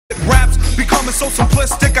so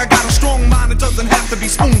simplistic. I got a strong mind, it doesn't have to be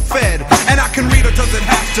spoon-fed, and I can read, it doesn't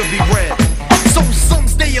have to be read. So some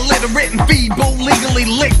stay illiterate and feeble, legally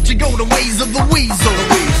licked. You go the ways of the weasel. The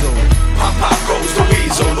weasel. Pop pop goes the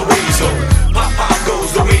weasel, the weasel. Pop pop goes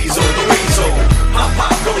the weasel, the weasel. Pop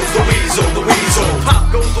pop goes the weasel, the weasel. Pop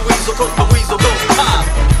goes the weasel, cause the weasel goes pop.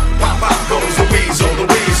 Pop pop goes the weasel, the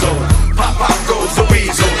weasel. Pop pop goes the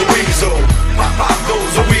weasel, the weasel. Pop pop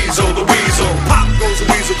goes the weasel, the weasel. Pop goes the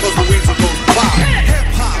weasel, cause the weasel goes pop. Hip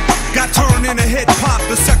hop got turned into hip hop.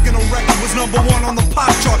 The second a record was #1 on the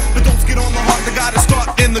pop chart. But don't get on the heart, they gotta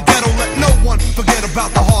start in the ghetto. Let no one forget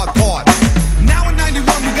about the hard part. Now in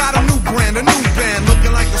 91 we got a new brand, a new band,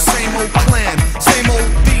 looking like the same old clan, same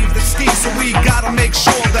old thieves that scheme. So we gotta make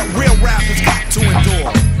sure that real rap has got to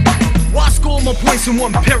endure. Why score more points in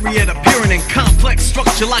one period, appearing in complex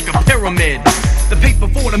structure like a pyramid? The paper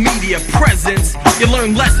for the media presence. You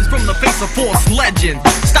learn lessons from the face of false legend.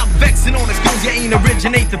 Stop vexing on the skills you ain't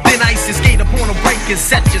originate. The thin ice and skate upon a break and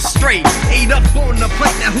set you straight. Ate up on the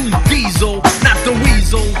plate, now who's Diesel? Not the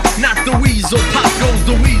weasel, not the weasel. Pop goes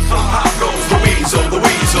the weasel. Pop goes the weasel, the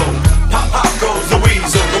weasel. Pop pop goes the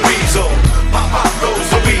weasel, the weasel. Pop pop goes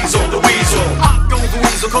the weasel, the weasel. Pop goes the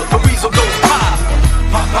weasel, cause the weasel goes pop.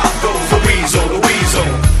 Pop pop goes the weasel, the weasel.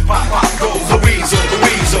 Pop pop goes the weasel, the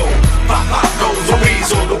weasel. Pop pop goes the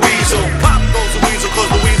weasel, the weasel. Pop goes the weasel, cause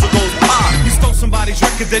the weasel goes pop. You stole somebody's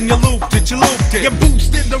record, then you looped it, you looped it. You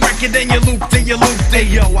boosted the record, then you looped it, you looped it.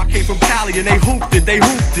 Yo, I came from Cali and they hooped it, they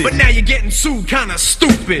hooped it. But now you're getting sued, kinda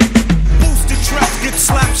stupid. Boosted tracks get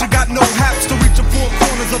slaps, you got no haps to reach the four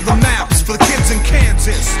corners of the maps. For the kids in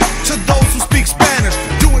Kansas, to those who speak Spanish,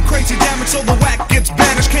 doing crazy damage so the whack gets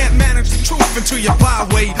banished. Can't manage the truth until you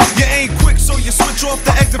byway. You ain't quick, so you switch off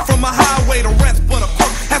the exit from a highway. The rest but a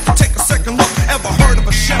crook, have to take a second look. Ever heard of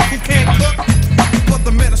a chef who can't cook? But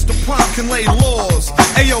the minister prime can lay laws.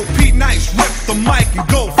 Ayo, Pete Nice, rip the mic and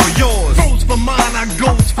go for yours. Goes for mine, I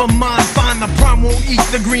goes for mine. Find the prime, won't eat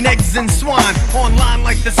the green eggs and swine. Online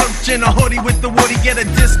like the search in a hoodie with the woody. Get a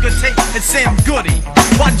discotheque at Sam Goody.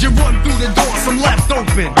 Why'd you run through the door? Some left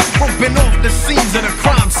open. Open off the scenes of the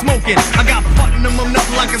crime smoking. I got platinum, I'm up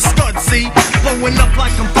like a stud, see? Blowing up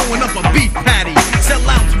like I'm throwing up a beef patty.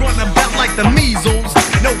 Sellouts run about like the measles.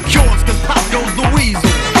 No cures, cause pop goes the weasel.